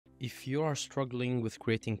If you are struggling with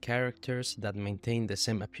creating characters that maintain the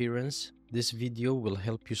same appearance, this video will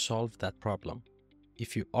help you solve that problem.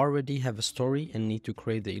 If you already have a story and need to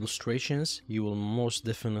create the illustrations, you will most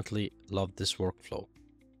definitely love this workflow.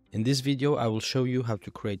 In this video, I will show you how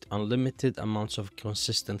to create unlimited amounts of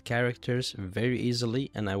consistent characters very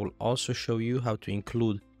easily, and I will also show you how to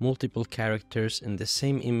include multiple characters in the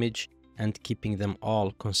same image and keeping them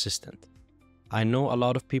all consistent. I know a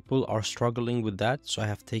lot of people are struggling with that, so I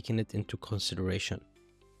have taken it into consideration.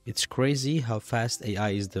 It's crazy how fast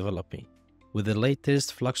AI is developing. With the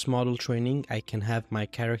latest Flux model training, I can have my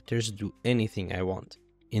characters do anything I want,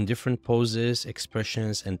 in different poses,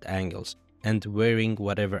 expressions, and angles, and wearing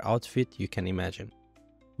whatever outfit you can imagine.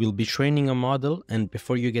 We'll be training a model, and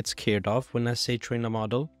before you get scared off when I say train a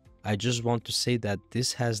model, I just want to say that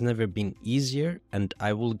this has never been easier, and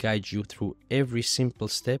I will guide you through every simple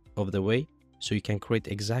step of the way so you can create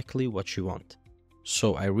exactly what you want.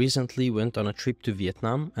 So I recently went on a trip to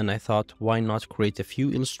Vietnam, and I thought, why not create a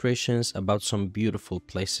few illustrations about some beautiful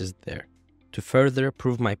places there. To further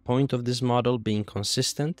prove my point of this model being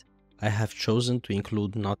consistent, I have chosen to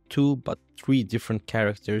include not 2 but 3 different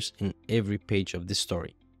characters in every page of this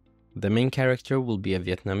story. The main character will be a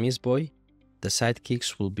Vietnamese boy, the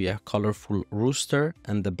sidekicks will be a colorful rooster,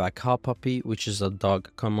 and the backup puppy, which is a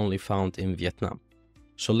dog commonly found in Vietnam.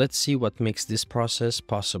 So let's see what makes this process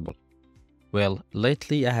possible. Well,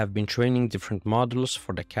 lately I have been training different models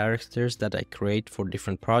for the characters that I create for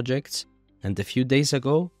different projects, and a few days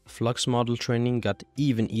ago, Flux model training got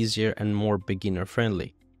even easier and more beginner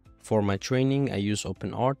friendly. For my training, I use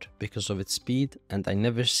OpenArt because of its speed, and I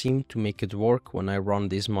never seem to make it work when I run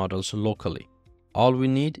these models locally. All we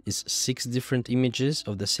need is 6 different images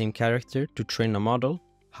of the same character to train a model.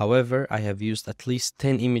 However, I have used at least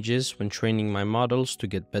 10 images when training my models to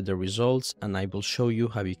get better results, and I will show you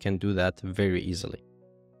how you can do that very easily.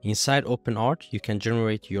 Inside OpenArt, you can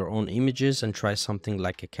generate your own images and try something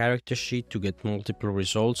like a character sheet to get multiple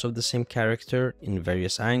results of the same character in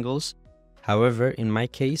various angles. However, in my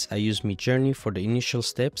case, I use Midjourney for the initial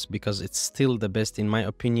steps because it's still the best in my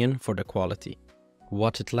opinion for the quality.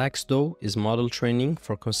 What it lacks though is model training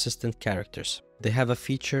for consistent characters. They have a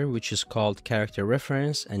feature which is called character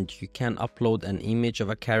reference, and you can upload an image of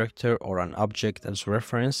a character or an object as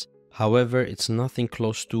reference. However, it's nothing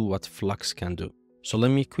close to what Flux can do. So let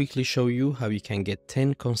me quickly show you how you can get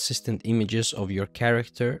 10 consistent images of your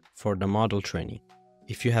character for the model training.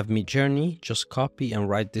 If you have Midjourney, just copy and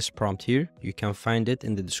write this prompt here. You can find it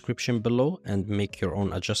in the description below and make your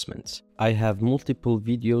own adjustments. I have multiple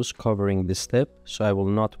videos covering this step, so I will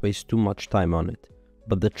not waste too much time on it.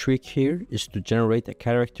 But the trick here is to generate a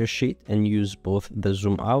character sheet and use both the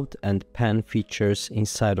zoom out and pan features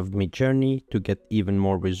inside of Midjourney to get even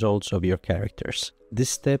more results of your characters. This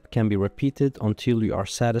step can be repeated until you are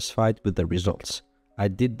satisfied with the results. I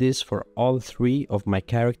did this for all 3 of my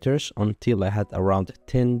characters until I had around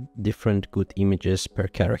 10 different good images per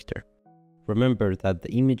character. Remember that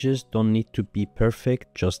the images don't need to be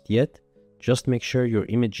perfect just yet. Just make sure your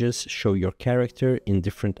images show your character in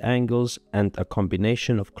different angles and a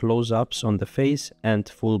combination of close-ups on the face and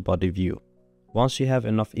full body view. Once you have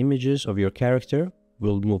enough images of your character,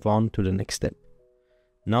 we'll move on to the next step.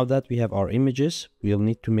 Now that we have our images, we'll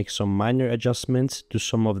need to make some minor adjustments to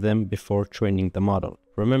some of them before training the model.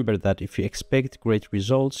 Remember that if you expect great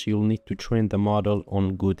results, you'll need to train the model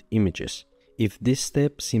on good images. If this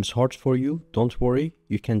step seems hard for you, don't worry,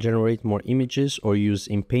 you can generate more images or use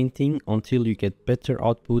inpainting until you get better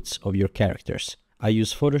outputs of your characters. I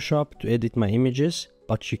use Photoshop to edit my images,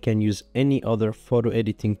 but you can use any other photo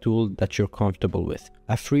editing tool that you're comfortable with.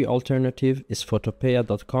 A free alternative is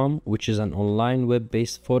Photopea.com, which is an online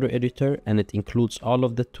web-based photo editor, and it includes all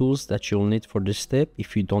of the tools that you'll need for this step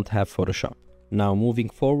if you don't have Photoshop. Now moving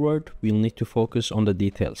forward, we'll need to focus on the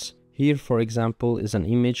details. Here, for example, is an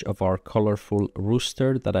image of our colorful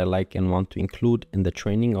rooster that I like and want to include in the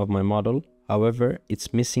training of my model. However,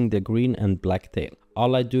 it's missing the green and black tail.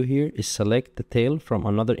 All I do here is select the tail from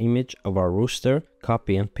another image of our rooster,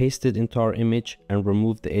 copy and paste it into our image, and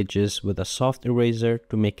remove the edges with a soft eraser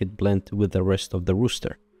to make it blend with the rest of the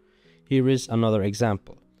rooster. Here is another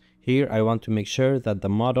example. Here I want to make sure that the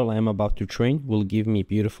model I am about to train will give me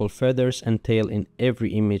beautiful feathers and tail in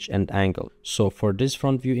every image and angle. So for this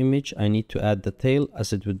front view image, I need to add the tail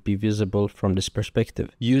as it would be visible from this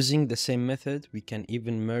perspective. Using the same method, we can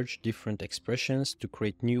even merge different expressions to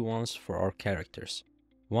create new ones for our characters.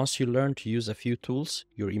 Once you learn to use a few tools,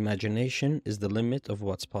 your imagination is the limit of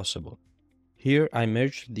what's possible. Here I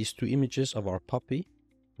merged these 2 images of our puppy.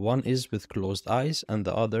 One is with closed eyes and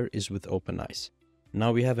the other is with open eyes.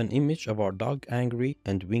 Now we have an image of our dog angry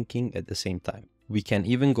and winking at the same time. We can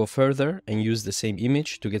even go further and use the same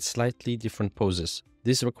image to get slightly different poses.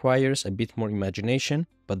 This requires a bit more imagination,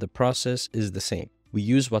 but the process is the same. We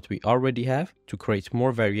use what we already have to create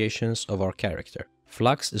more variations of our character.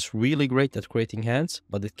 Flux is really great at creating hands,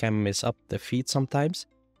 but it can mess up the feet sometimes.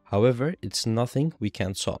 However, it's nothing we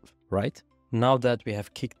can't solve, right? Now that we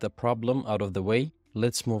have kicked the problem out of the way,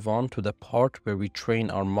 let's move on to the part where we train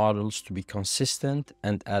our models to be consistent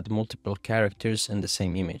and add multiple characters in the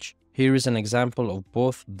same image. Here is an example of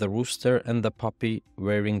both the rooster and the puppy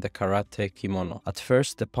wearing the karate kimono. At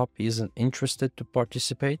first, the puppy isn't interested to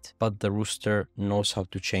participate, but the rooster knows how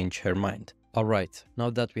to change her mind. Alright, now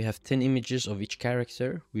that we have 10 images of each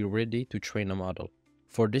character, we're ready to train a model.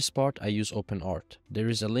 For this part, I use OpenArt. There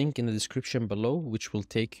is a link in the description below which will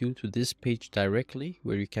take you to this page directly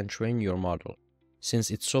where you can train your model. Since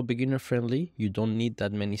it's so beginner friendly, you don't need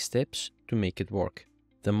that many steps to make it work.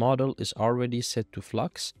 The model is already set to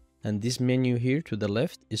Flux, and this menu here to the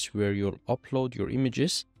left is where you'll upload your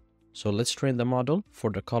images. So let's train the model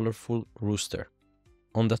for the colorful rooster.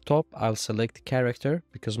 On the top, I'll select character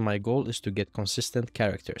because my goal is to get consistent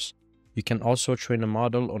characters. You can also train a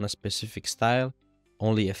model on a specific style,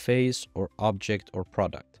 only a face or object or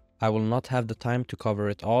product. I will not have the time to cover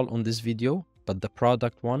it all on this video, but the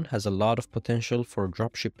product one has a lot of potential for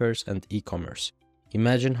dropshippers and e-commerce.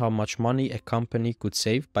 Imagine how much money a company could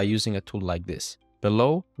save by using a tool like this.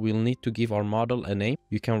 Below, we'll need to give our model a name.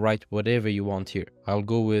 You can write whatever you want here. I'll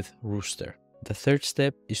go with rooster. The third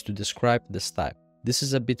step is to describe the style. This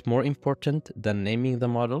is a bit more important than naming the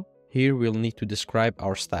model. Here we'll need to describe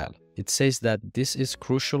our style. It says that this is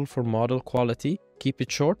crucial for model quality. Keep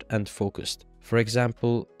it short and focused. For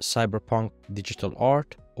example, cyberpunk digital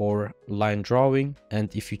art or line drawing.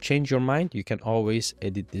 And if you change your mind, you can always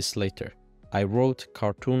edit this later. I wrote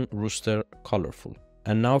cartoon rooster colorful.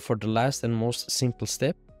 And now for the last and most simple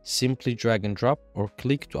step, simply drag and drop or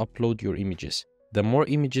click to upload your images. The more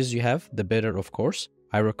images you have, the better, of course.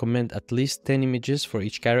 I recommend at least 10 images for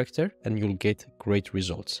each character and you'll get great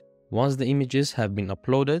results. Once the images have been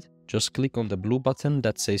uploaded, just click on the blue button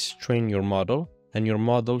that says train your model and your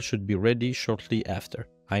model should be ready shortly after.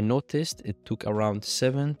 I noticed it took around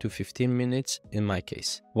 7 to 15 minutes in my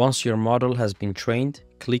case. Once your model has been trained,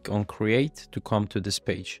 click on create to come to this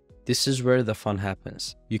page. This is where the fun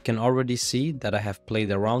happens. You can already see that I have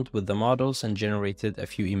played around with the models and generated a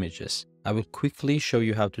few images. I will quickly show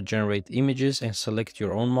you how to generate images and select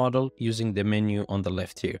your own model using the menu on the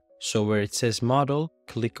left here. So where it says model,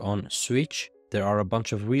 click on switch. There are a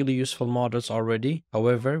bunch of really useful models already.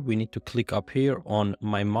 However, we need to click up here on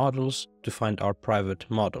my models to find our private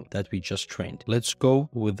model that we just trained. Let's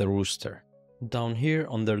go with the rooster. Down here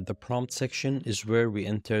under the prompt section is where we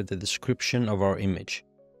enter the description of our image.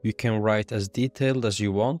 You can write as detailed as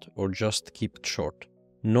you want or just keep it short.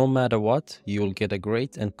 No matter what, you'll get a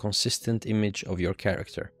great and consistent image of your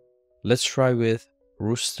character. Let's try with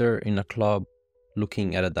rooster in a club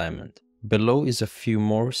looking at a diamond. Below is a few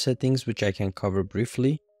more settings which I can cover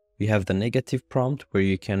briefly. We have the negative prompt where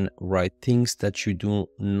you can write things that you do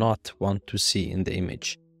not want to see in the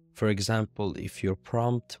image. For example, if your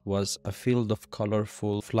prompt was a field of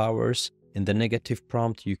colorful flowers, in the negative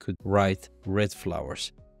prompt you could write red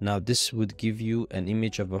flowers. Now this would give you an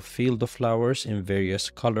image of a field of flowers in various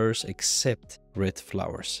colors except red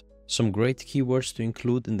flowers. Some great keywords to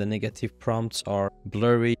include in the negative prompts are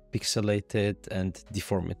blurry, pixelated, and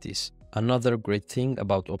deformities. Another great thing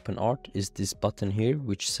about OpenArt is this button here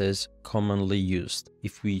which says commonly used.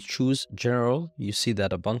 If we choose general, you see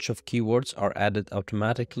that a bunch of keywords are added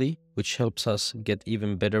automatically, which helps us get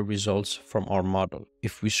even better results from our model.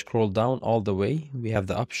 If we scroll down all the way, we have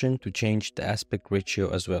the option to change the aspect ratio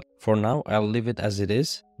as well. For now, I'll leave it as it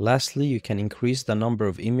is. Lastly, you can increase the number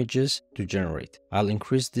of images to generate. I'll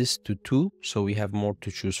increase this to 2 so we have more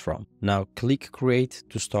to choose from. Now click create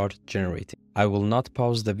to start generating. I will not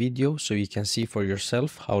pause the video so you can see for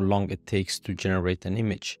yourself how long it takes to generate an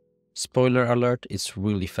image. Spoiler alert, it's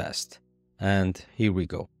really fast. And here we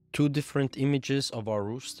go. 2 different images of our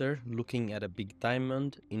rooster looking at a big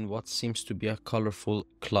diamond in what seems to be a colorful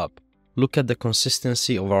club. Look at the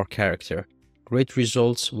consistency of our character. Great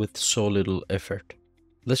results with so little effort.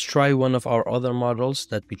 Let's try one of our other models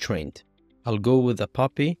that we trained. I'll go with a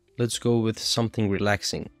puppy. Let's go with something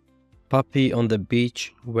relaxing. Puppy on the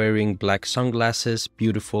beach wearing black sunglasses,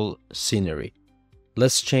 beautiful scenery.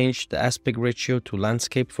 Let's change the aspect ratio to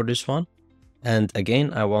landscape for this one. And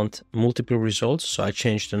again, I want multiple results, so I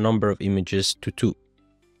changed the number of images to 2.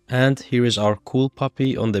 And here is our cool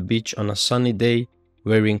puppy on the beach on a sunny day,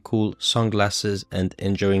 wearing cool sunglasses and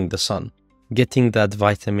enjoying the sun. Getting that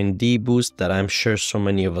vitamin D boost that I'm sure so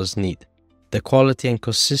many of us need. The quality and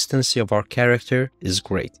consistency of our character is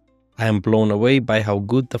great. I am blown away by how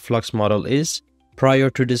good the Flux model is. Prior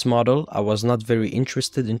to this model, I was not very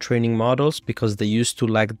interested in training models because they used to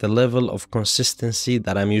lack the level of consistency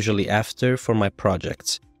that I'm usually after for my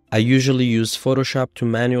projects. I usually use Photoshop to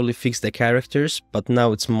manually fix the characters, but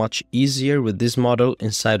now it's much easier with this model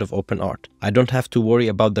inside of OpenArt. I don't have to worry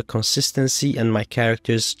about the consistency and my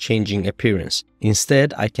characters changing appearance.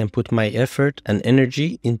 Instead, I can put my effort and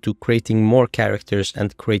energy into creating more characters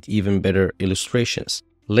and create even better illustrations.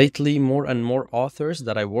 Lately, more and more authors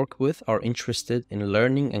that I work with are interested in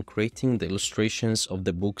learning and creating the illustrations of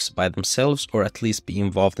the books by themselves, or at least be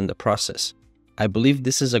involved in the process. I believe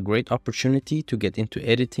this is a great opportunity to get into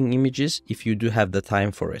editing images if you do have the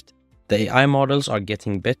time for it. The AI models are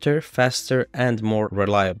getting better, faster, and more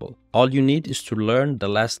reliable. All you need is to learn the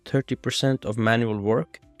last 30% of manual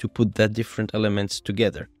work to put the different elements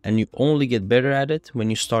together, and you only get better at it when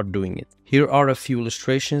you start doing it. Here are a few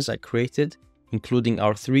illustrations I created, including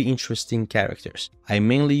our 3 interesting characters. I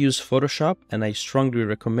mainly use Photoshop, and I strongly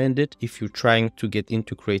recommend it if you're trying to get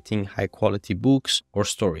into creating high quality books or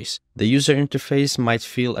stories. The user interface might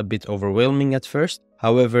feel a bit overwhelming at first,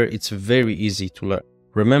 however, it's very easy to learn.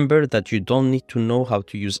 Remember that you don't need to know how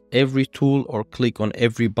to use every tool or click on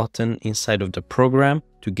every button inside of the program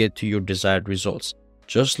to get to your desired results.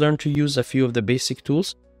 Just learn to use a few of the basic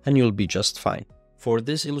tools and you'll be just fine. For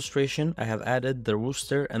this illustration, I have added the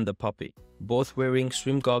rooster and the puppy, both wearing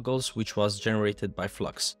swim goggles, which was generated by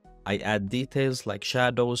Flux. I add details like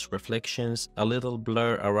shadows, reflections, a little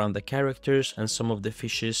blur around the characters and some of the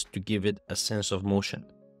fishes to give it a sense of motion.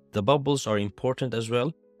 The bubbles are important as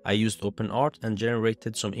well. I used OpenArt and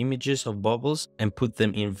generated some images of bubbles and put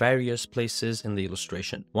them in various places in the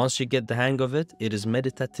illustration. Once you get the hang of it, it is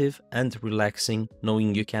meditative and relaxing,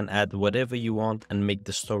 knowing you can add whatever you want and make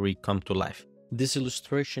the story come to life. This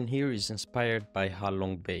illustration here is inspired by Ha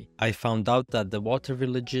Long Bay. I found out that the water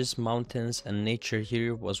villages, mountains, and nature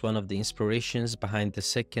here was one of the inspirations behind the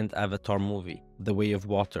second Avatar movie, The Way of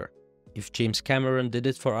Water. If James Cameron did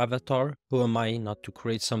it for Avatar, who am I not to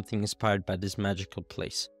create something inspired by this magical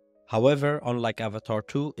place? However, unlike Avatar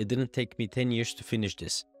 2, it didn't take me 10 years to finish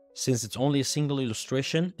this. Since it's only a single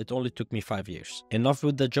illustration, it only took me 5 years. Enough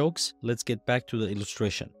with the jokes, let's get back to the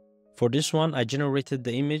illustration. For this one, I generated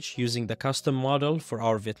the image using the custom model for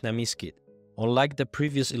our Vietnamese kid. Unlike the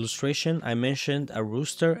previous illustration, I mentioned a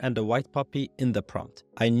rooster and a white puppy in the prompt.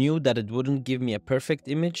 I knew that it wouldn't give me a perfect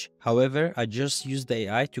image, however, I just used the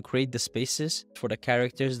AI to create the spaces for the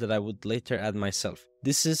characters that I would later add myself.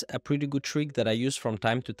 This is a pretty good trick that I use from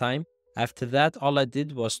time to time. After that, all I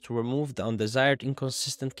did was to remove the undesired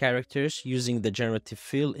inconsistent characters using the generative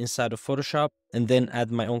fill inside of Photoshop and then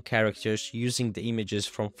add my own characters using the images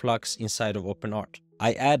from Flux inside of OpenArt.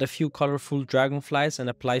 I add a few colorful dragonflies and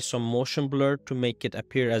apply some motion blur to make it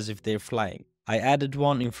appear as if they're flying. I added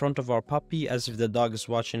one in front of our puppy as if the dog is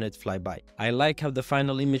watching it fly by. I like how the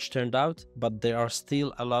final image turned out, but there are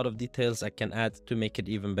still a lot of details I can add to make it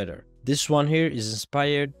even better. This one here is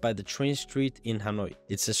inspired by the train street in Hanoi.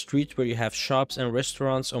 It's a street where you have shops and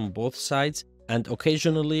restaurants on both sides, and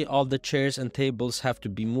occasionally all the chairs and tables have to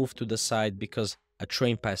be moved to the side because a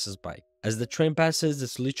train passes by. As the train passes,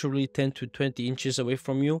 it's literally 10 to 20 inches away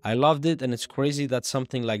from you. I loved it, and it's crazy that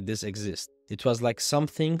something like this exists. It was like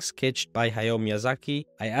something sketched by Hayao Miyazaki.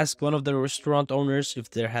 I asked one of the restaurant owners if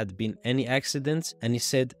there had been any accidents, and he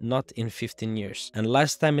said not in 15 years. And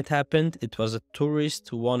last time it happened, it was a tourist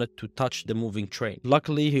who wanted to touch the moving train.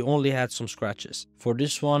 Luckily, he only had some scratches. For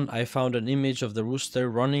this one, I found an image of the rooster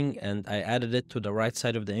running and I added it to the right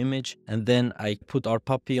side of the image. And then I put our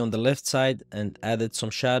puppy on the left side and added some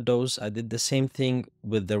shadows. I did the same thing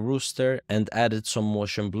with the rooster and added some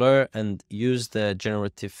motion blur and used the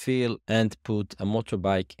generative fill and put a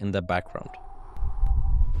motorbike in the background.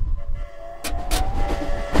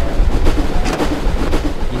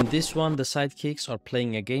 In this one, the sidekicks are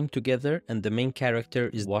playing a game together and the main character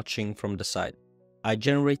is watching from the side. I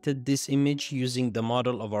generated this image using the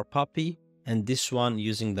model of our puppy and this one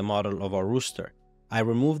using the model of our rooster. I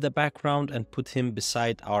removed the background and put him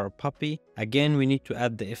beside our puppy. Again, we need to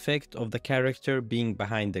add the effect of the character being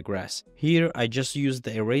behind the grass. Here, I just used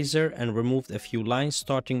the eraser and removed a few lines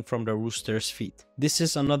starting from the rooster's feet. This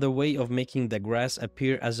is another way of making the grass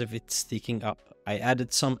appear as if it's sticking up. I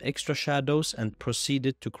added some extra shadows and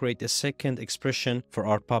proceeded to create a second expression for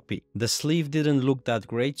our puppy. The sleeve didn't look that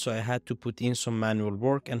great, so I had to put in some manual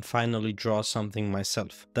work and finally draw something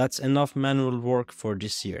myself. That's enough manual work for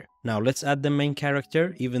this year. Now let's add the main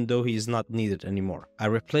character, even though he is not needed anymore. I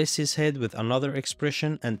replace his head with another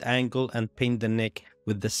expression and angle and paint the neck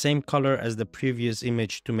with the same color as the previous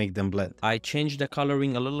image to make them blend. I change the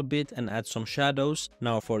coloring a little bit and add some shadows.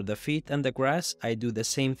 Now for the feet and the grass, I do the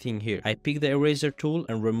same thing here. I pick the eraser tool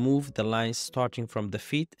and remove the lines starting from the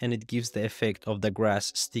feet, and it gives the effect of the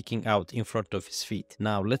grass sticking out in front of his feet.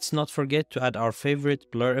 Now let's not forget to add our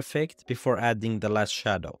favorite blur effect before adding the last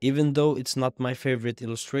shadow. Even though it's not my favorite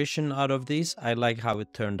illustration out of these, I like how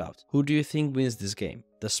it turned out. Who do you think wins this game?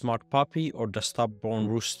 The smart puppy or the stubborn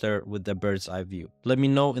rooster with the bird's eye view? Let me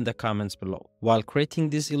know in the comments below. While creating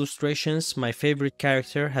these illustrations, my favorite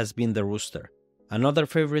character has been the rooster. Another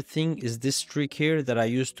favorite thing is this trick here that I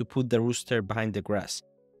used to put the rooster behind the grass.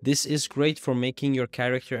 This is great for making your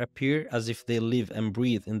character appear as if they live and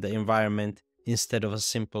breathe in the environment instead of a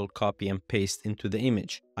simple copy and paste into the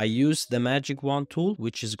image. I use the magic wand tool,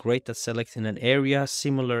 which is great at selecting an area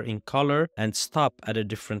similar in color and stop at a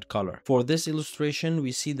different color. For this illustration,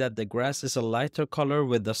 we see that the grass is a lighter color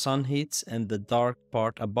where the sun hits, and the dark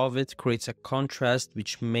part above it creates a contrast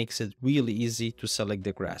which makes it really easy to select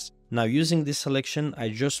the grass. Now using this selection, I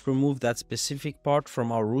just remove that specific part from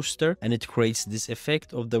our rooster and it creates this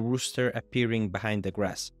effect of the rooster appearing behind the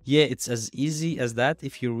grass. Yeah, it's as easy as that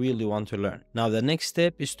if you really want to learn. Now the next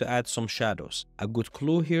step is to add some shadows. A good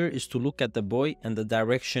clue here is to look at the boy and the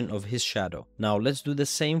direction of his shadow. Now let's do the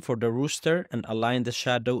same for the rooster and align the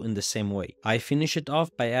shadow in the same way. I finish it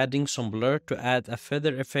off by adding some blur to add a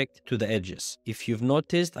feather effect to the edges. If you've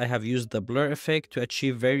noticed, I have used the blur effect to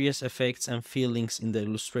achieve various effects and feelings in the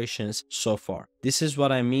illustration so far. This is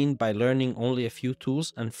what I mean by learning only a few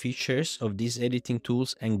tools and features of these editing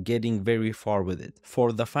tools and getting very far with it.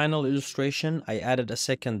 For the final illustration, I added a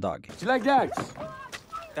second dog. Do you like dogs?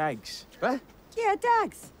 Dogs. What? Yeah,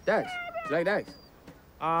 dogs. Dogs. Do you like dogs?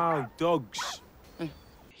 Oh, dogs.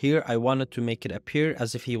 Here I wanted to make it appear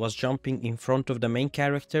as if he was jumping in front of the main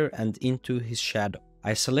character and into his shadow.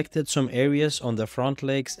 I selected some areas on the front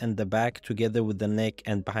legs and the back together with the neck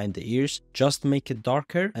and behind the ears, just make it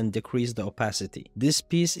darker and decrease the opacity. This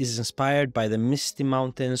piece is inspired by the misty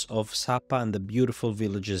mountains of Sapa and the beautiful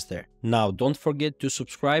villages there. Now don't forget to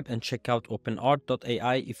subscribe and check out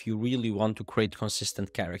openart.ai if you really want to create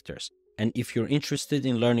consistent characters. And if you're interested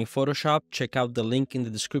in learning Photoshop, check out the link in the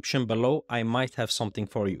description below. I might have something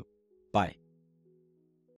for you. Bye.